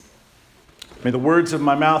May the words of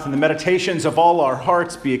my mouth and the meditations of all our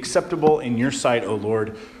hearts be acceptable in your sight, O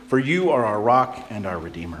Lord, for you are our rock and our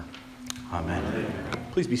Redeemer. Amen.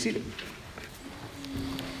 Please be seated.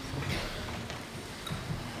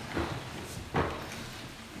 Have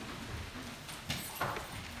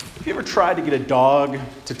you ever tried to get a dog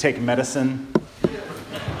to take medicine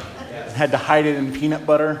and had to hide it in peanut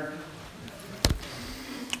butter?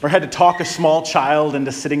 Or had to talk a small child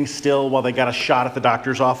into sitting still while they got a shot at the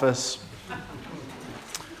doctor's office?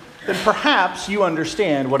 Then perhaps you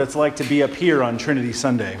understand what it's like to be up here on Trinity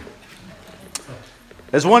Sunday.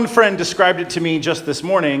 As one friend described it to me just this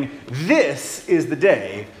morning, this is the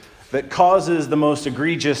day that causes the most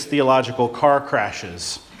egregious theological car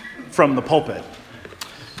crashes from the pulpit.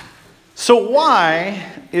 So why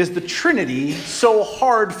is the Trinity so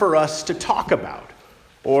hard for us to talk about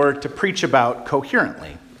or to preach about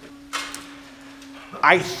coherently?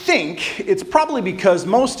 I think it's probably because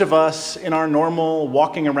most of us in our normal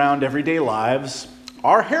walking around everyday lives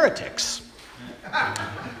are heretics.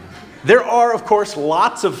 There are, of course,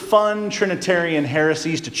 lots of fun Trinitarian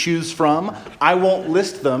heresies to choose from. I won't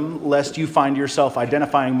list them lest you find yourself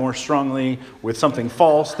identifying more strongly with something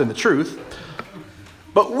false than the truth.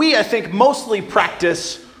 But we, I think, mostly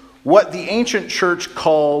practice what the ancient church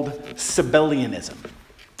called Sabellianism,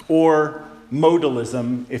 or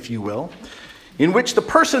modalism, if you will, in which the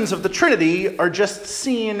persons of the Trinity are just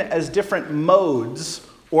seen as different modes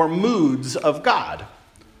or moods of God.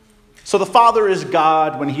 So the Father is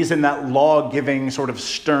God when he's in that law-giving sort of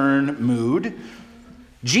stern mood.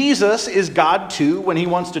 Jesus is God too when he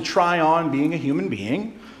wants to try on being a human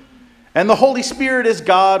being. And the Holy Spirit is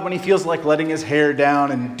God when he feels like letting his hair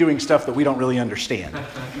down and doing stuff that we don't really understand.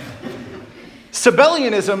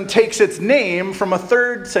 Sabellianism takes its name from a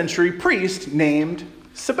 3rd century priest named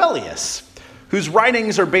Sabellius, whose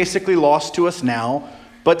writings are basically lost to us now,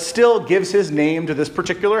 but still gives his name to this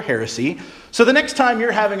particular heresy. So the next time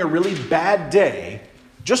you're having a really bad day,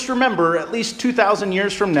 just remember, at least 2,000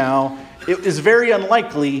 years from now, it is very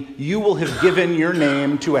unlikely you will have given your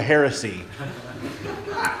name to a heresy.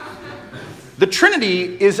 The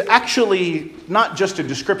Trinity is actually not just a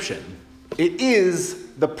description. It is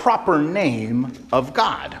the proper name of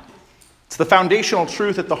God. It's the foundational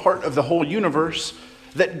truth at the heart of the whole universe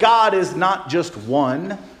that God is not just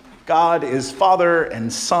one. God is Father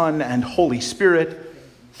and Son and Holy Spirit,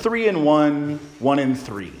 3 in 1, 1 in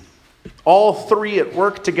 3. All three at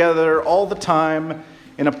work together all the time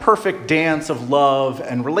in a perfect dance of love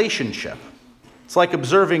and relationship. It's like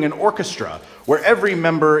observing an orchestra where every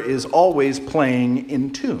member is always playing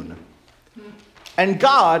in tune. And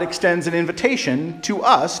God extends an invitation to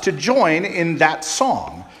us to join in that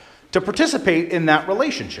song, to participate in that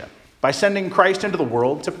relationship by sending Christ into the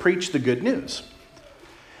world to preach the good news.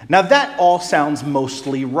 Now that all sounds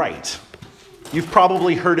mostly right. You've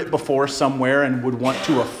probably heard it before somewhere and would want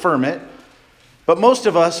to affirm it, but most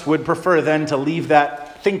of us would prefer then to leave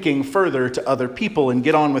that thinking further to other people and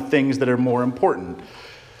get on with things that are more important.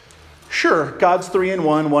 Sure, God's 3 in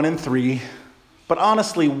 1, 1 in 3, but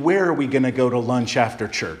honestly, where are we going to go to lunch after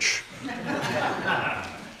church?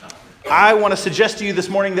 I want to suggest to you this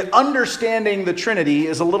morning that understanding the Trinity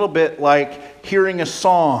is a little bit like hearing a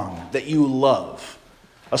song that you love,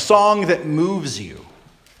 a song that moves you.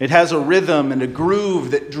 It has a rhythm and a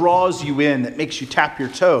groove that draws you in, that makes you tap your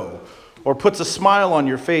toe, or puts a smile on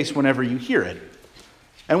your face whenever you hear it.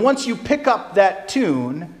 And once you pick up that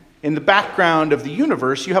tune in the background of the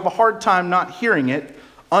universe, you have a hard time not hearing it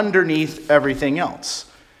underneath everything else,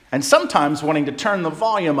 and sometimes wanting to turn the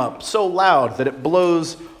volume up so loud that it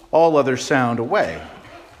blows all other sound away.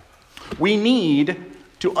 We need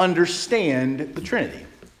to understand the Trinity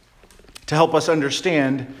to help us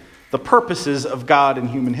understand the purposes of God in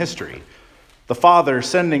human history. The Father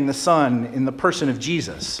sending the Son in the person of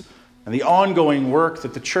Jesus, and the ongoing work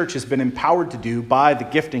that the church has been empowered to do by the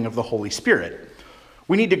gifting of the Holy Spirit.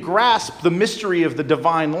 We need to grasp the mystery of the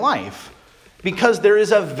divine life because there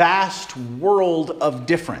is a vast world of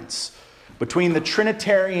difference between the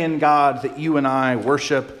Trinitarian God that you and I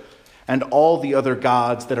worship and all the other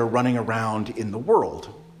gods that are running around in the world.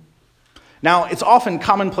 Now, it's often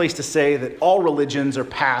commonplace to say that all religions are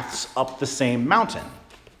paths up the same mountain,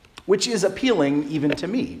 which is appealing even to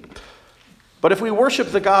me. But if we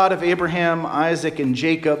worship the God of Abraham, Isaac, and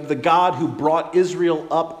Jacob, the God who brought Israel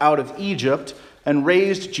up out of Egypt and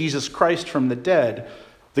raised Jesus Christ from the dead,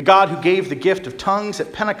 the God who gave the gift of tongues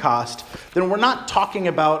at Pentecost, then we're not talking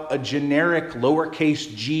about a generic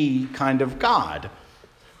lowercase g kind of God.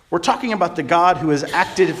 We're talking about the God who has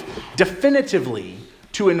acted definitively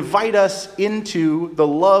to invite us into the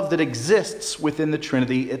love that exists within the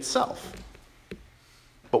Trinity itself.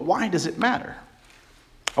 But why does it matter?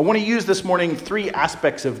 I want to use this morning 3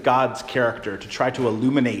 aspects of God's character to try to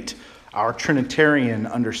illuminate our Trinitarian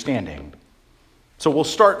understanding. So we'll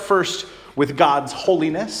start first with God's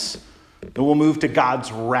holiness, then we'll move to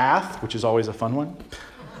God's wrath, which is always a fun one,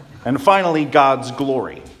 and finally, God's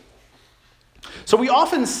glory. So we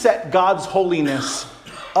often set God's holiness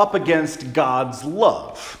up against God's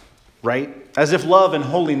love, right? As if love and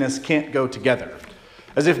holiness can't go together.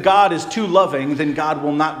 As if God is too loving, then God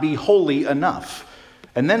will not be holy enough.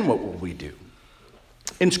 And then what will we do?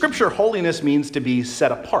 In Scripture, holiness means to be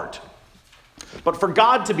set apart. But for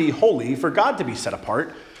God to be holy, for God to be set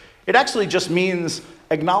apart, it actually just means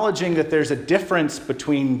acknowledging that there's a difference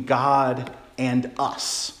between God and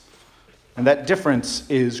us. And that difference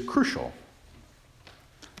is crucial.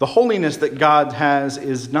 The holiness that God has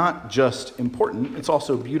is not just important, it's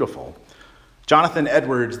also beautiful. Jonathan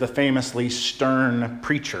Edwards, the famously stern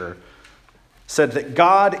preacher, said that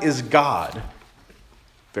God is God.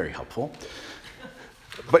 Very helpful.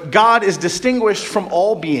 But God is distinguished from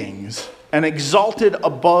all beings and exalted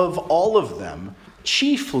above all of them,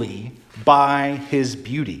 chiefly by his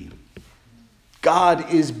beauty.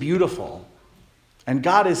 God is beautiful. And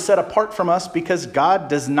God is set apart from us because God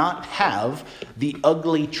does not have the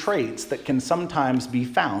ugly traits that can sometimes be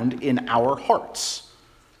found in our hearts.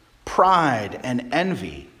 Pride and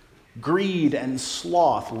envy, greed and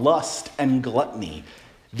sloth, lust and gluttony.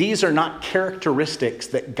 These are not characteristics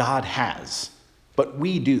that God has, but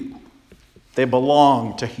we do. They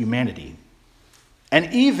belong to humanity.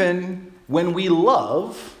 And even when we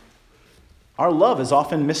love, our love is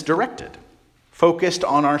often misdirected, focused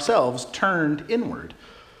on ourselves, turned inward.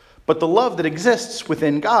 But the love that exists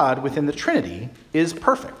within God, within the Trinity, is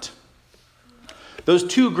perfect. Those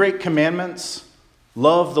 2 great commandments,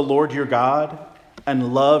 love the Lord your God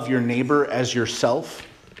and love your neighbor as yourself,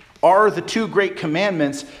 are the 2 great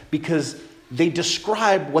commandments because they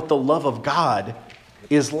describe what the love of God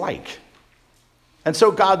is like. And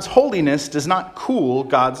so God's holiness does not cool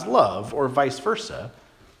God's love or vice versa.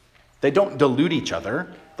 They don't dilute each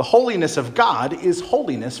other. The holiness of God is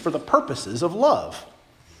holiness for the purposes of love.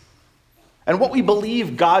 And what we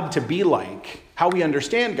believe God to be like, how we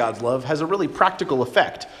understand God's love, has a really practical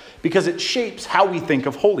effect because it shapes how we think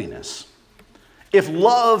of holiness. If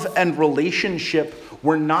love and relationship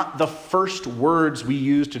were not the first words we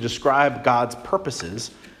use to describe God's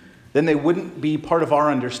purposes, then they wouldn't be part of our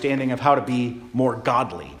understanding of how to be more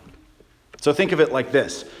godly. So think of it like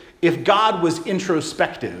this. If God was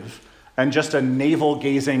introspective and just a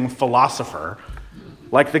navel-gazing philosopher,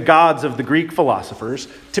 like the gods of the Greek philosophers,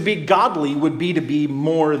 to be godly would be to be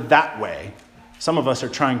more that way. Some of us are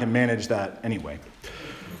trying to manage that anyway.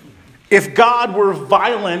 If God were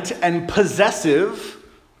violent and possessive,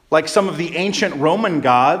 like some of the ancient Roman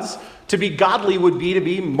gods, to be godly would be to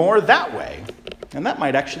be more that way. And that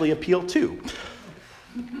might actually appeal too.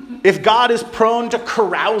 If God is prone to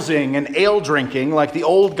carousing and ale drinking like the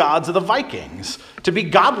old gods of the Vikings, to be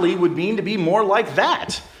godly would mean to be more like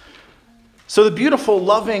that. So the beautiful,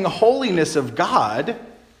 loving holiness of God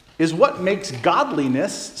is what makes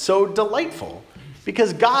godliness so delightful,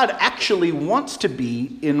 because God actually wants to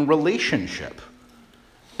be in relationship.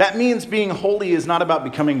 That means being holy is not about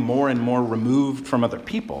becoming more and more removed from other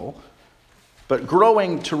people, but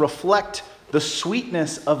growing to reflect the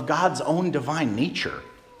sweetness of God's own divine nature,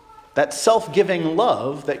 that self-giving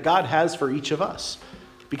love that God has for each of us,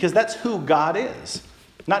 because that's who God is,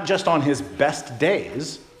 not just on his best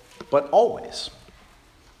days, but always.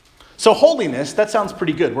 So holiness, that sounds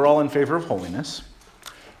pretty good. We're all in favor of holiness.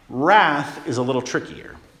 Wrath is a little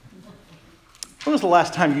trickier. When was the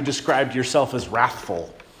last time you described yourself as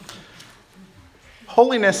wrathful?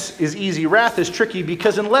 Holiness is easy. Wrath is tricky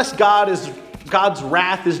because unless God's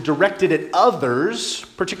wrath is directed at others,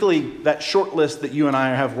 particularly that short list that you and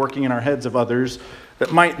I have working in our heads of others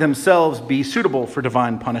that might themselves be suitable for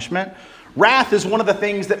divine punishment, wrath is one of the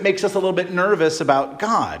things that makes us a little bit nervous about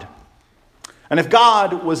God. And if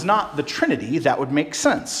God was not the Trinity, that would make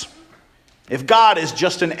sense. If God is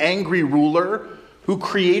just an angry ruler who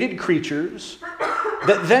created creatures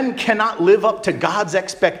that then cannot live up to God's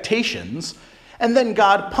expectations, and then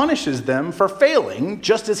God punishes them for failing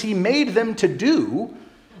just as he made them to do,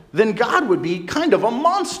 then God would be kind of a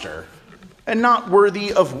monster and not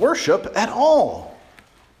worthy of worship at all.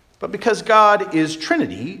 But because God is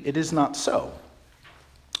Trinity, it is not so.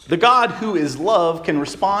 The God who is love can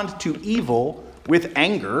respond to evil with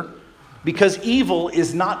anger because evil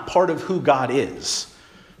is not part of who God is.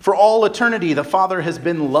 For all eternity, the Father has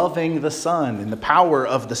been loving the Son in the power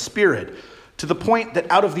of the Spirit, to the point that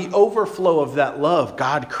out of the overflow of that love,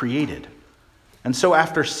 God created. And so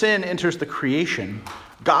after sin enters the creation,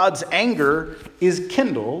 God's anger is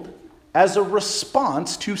kindled as a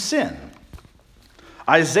response to sin.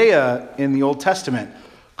 Isaiah in the Old Testament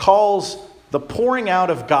calls the pouring out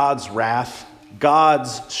of God's wrath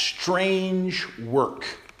God's strange work,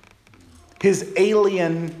 his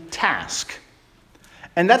alien task.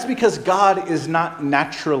 And that's because God is not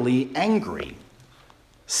naturally angry.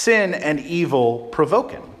 Sin and evil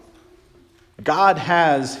provoke him. God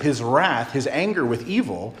has his wrath, his anger with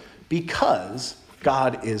evil, because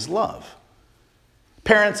God is love.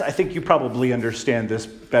 Parents, I think you probably understand this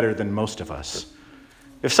better than most of us.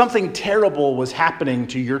 If something terrible was happening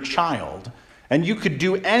to your child, and you could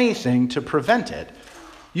do anything to prevent it,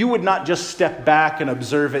 you would not just step back and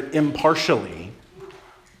observe it impartially.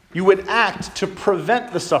 You would act to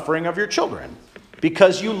prevent the suffering of your children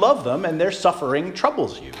because you love them and their suffering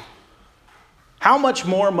troubles you. How much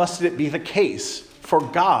more must it be the case for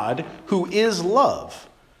God, who is love?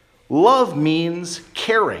 Love means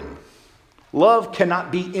caring. Love cannot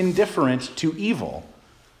be indifferent to evil.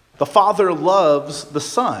 The Father loves the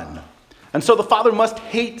Son. And so the Father must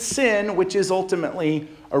hate sin, which is ultimately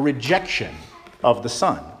a rejection of the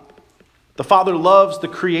Son. The Father loves the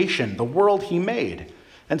creation, the world he made.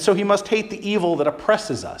 And so he must hate the evil that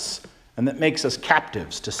oppresses us and that makes us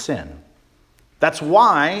captives to sin. That's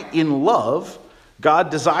why, in love, God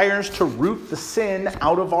desires to root the sin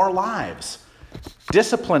out of our lives,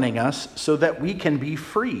 disciplining us so that we can be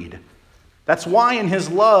freed. That's why, in his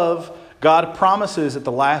love, God promises at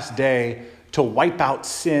the last day to wipe out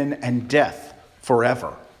sin and death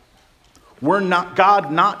forever.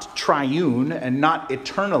 God not triune and not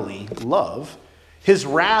eternally love. His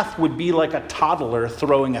wrath would be like a toddler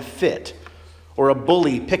throwing a fit or a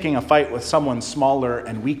bully picking a fight with someone smaller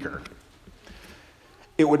and weaker.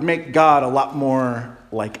 It would make God a lot more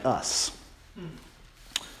like us.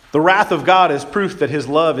 The wrath of God is proof that his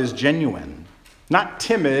love is genuine, not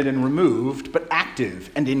timid and removed, but active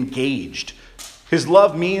and engaged. His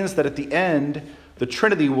love means that at the end, the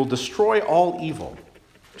Trinity will destroy all evil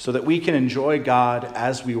so that we can enjoy God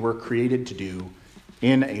as we were created to do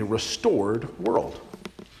in a restored world.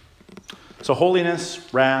 So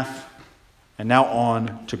holiness, wrath, and now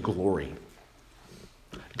on to glory.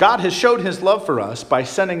 God has showed his love for us by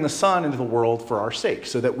sending the Son into the world for our sake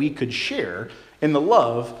so that we could share in the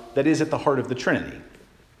love that is at the heart of the Trinity.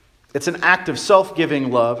 It's an act of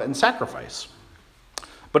self-giving love and sacrifice.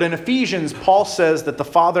 But in Ephesians, Paul says that the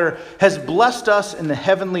Father has blessed us in the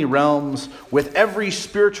heavenly realms with every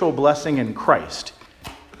spiritual blessing in Christ,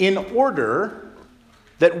 in order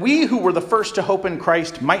that we who were the first to hope in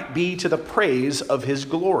Christ might be to the praise of his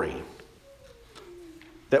glory.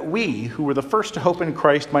 That we who were the first to hope in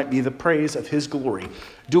Christ might be the praise of his glory.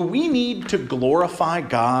 Do we need to glorify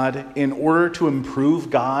God in order to improve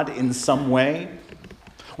God in some way?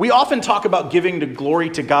 We often talk about giving the glory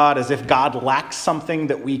to God as if God lacks something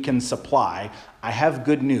that we can supply. I have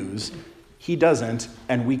good news. He doesn't,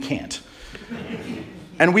 and we can't.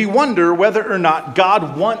 And we wonder whether or not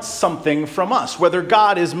God wants something from us, whether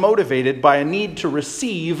God is motivated by a need to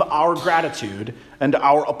receive our gratitude and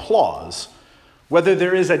our applause, whether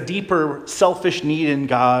there is a deeper selfish need in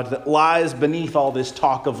God that lies beneath all this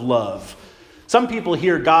talk of love. Some people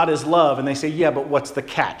hear God is love, and they say, yeah, but what's the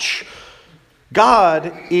catch?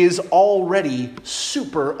 God is already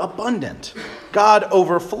super abundant. God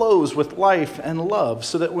overflows with life and love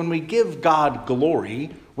so that when we give God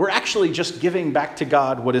glory, we're actually just giving back to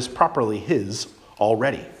God what is properly his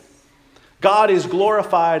already. God is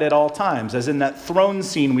glorified at all times, as in that throne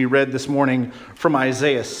scene we read this morning from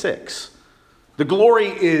Isaiah 6. The glory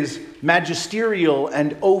is magisterial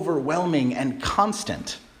and overwhelming and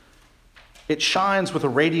constant. It shines with a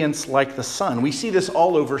radiance like the sun. We see this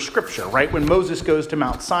all over Scripture, right? When Moses goes to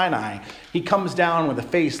Mount Sinai, he comes down with a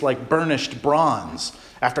face like burnished bronze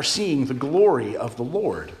after seeing the glory of the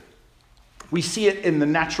Lord. We see it in the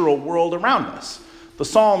natural world around us. The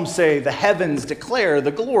Psalms say, the heavens declare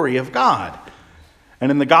the glory of God.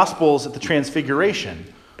 And in the Gospels at the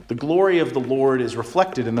Transfiguration, the glory of the Lord is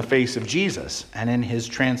reflected in the face of Jesus and in his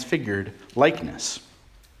transfigured likeness.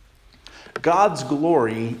 God's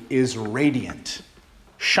glory is radiant,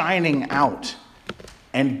 shining out,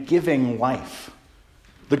 and giving life.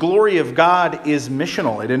 The glory of God is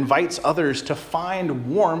missional. It invites others to find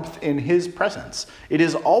warmth in his presence. It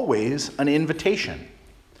is always an invitation.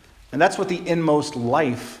 And that's what the inmost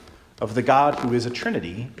life of the God who is a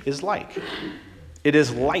Trinity is like. It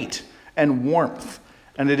is light and warmth,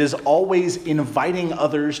 and it is always inviting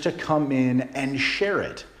others to come in and share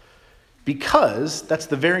it. Because that's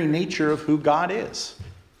the very nature of who God is.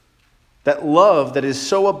 That love that is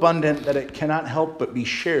so abundant that it cannot help but be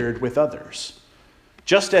shared with others.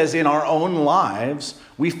 Just as in our own lives,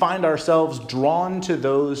 we find ourselves drawn to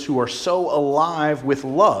those who are so alive with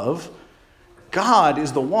love, God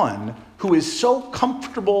is the one who is so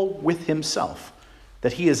comfortable with himself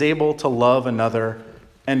that he is able to love another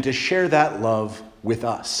and to share that love with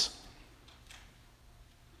us.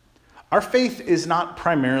 Our faith is not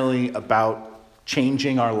primarily about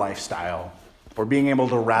changing our lifestyle or being able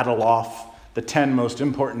to rattle off the 10 most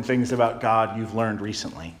important things about God you've learned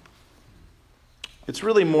recently. It's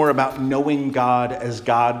really more about knowing God as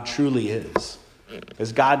God truly is,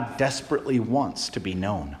 as God desperately wants to be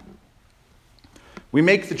known. We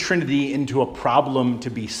make the Trinity into a problem to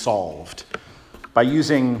be solved by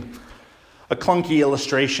using a clunky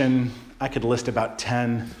illustration. I could list about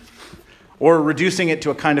 10, or reducing it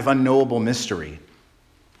to a kind of unknowable mystery.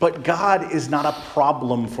 But God is not a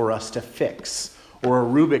problem for us to fix, or a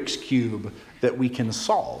Rubik's Cube that we can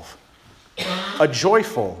solve. A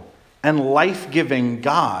joyful and life-giving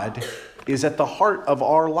God is at the heart of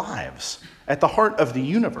our lives, at the heart of the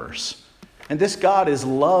universe. And this God is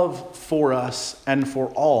love for us and for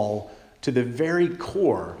all to the very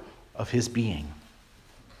core of his being.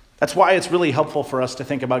 That's why it's really helpful for us to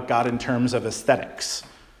think about God in terms of aesthetics.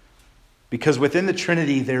 Because within the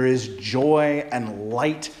Trinity, there is joy and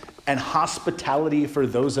light and hospitality for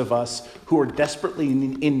those of us who are desperately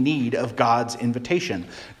in need of God's invitation.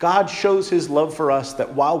 God shows his love for us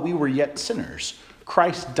that while we were yet sinners,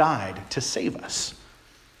 Christ died to save us.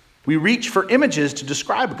 We reach for images to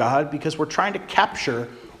describe God because we're trying to capture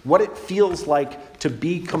what it feels like to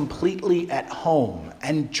be completely at home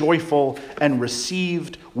and joyful and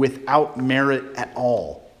received without merit at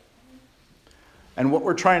all. And what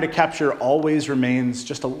we're trying to capture always remains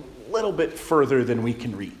just a little bit further than we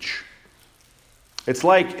can reach. It's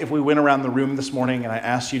like if we went around the room this morning and I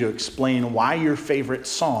asked you to explain why your favorite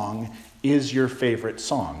song is your favorite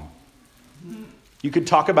song. You could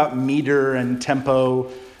talk about meter and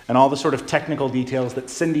tempo and all the sort of technical details that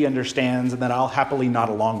Cindy understands and that I'll happily nod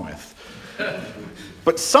along with.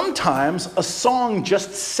 But sometimes a song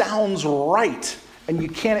just sounds right and you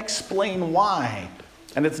can't explain why.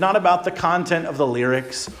 And it's not about the content of the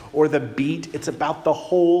lyrics or the beat. It's about the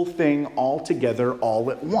whole thing all together,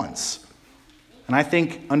 all at once. And I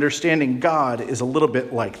think understanding God is a little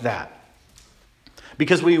bit like that.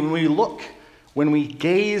 Because when we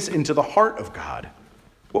gaze into the heart of God,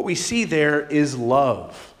 what we see there is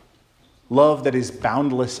love. Love that is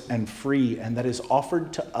boundless and free and that is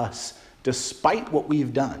offered to us despite what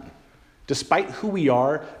we've done. Despite who we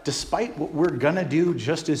are, despite what we're going to do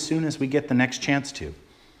just as soon as we get the next chance to.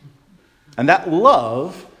 And that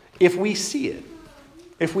love, if we see it,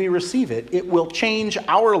 if we receive it, it will change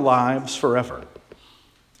our lives forever.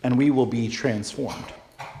 And we will be transformed.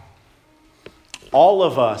 All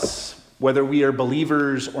of us, whether we are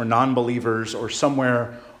believers or non-believers or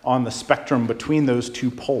somewhere on the spectrum between those two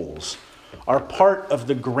poles, are part of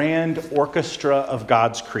the grand orchestra of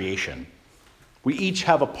God's creation. We each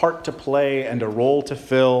have a part to play and a role to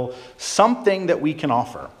fill, something that we can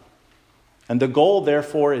offer. And the goal,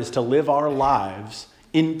 therefore, is to live our lives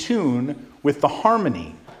in tune with the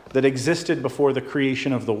harmony that existed before the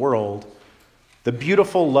creation of the world, the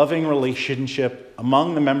beautiful, loving relationship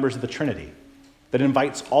among the members of the Trinity that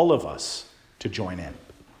invites all of us to join in.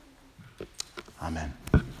 Amen.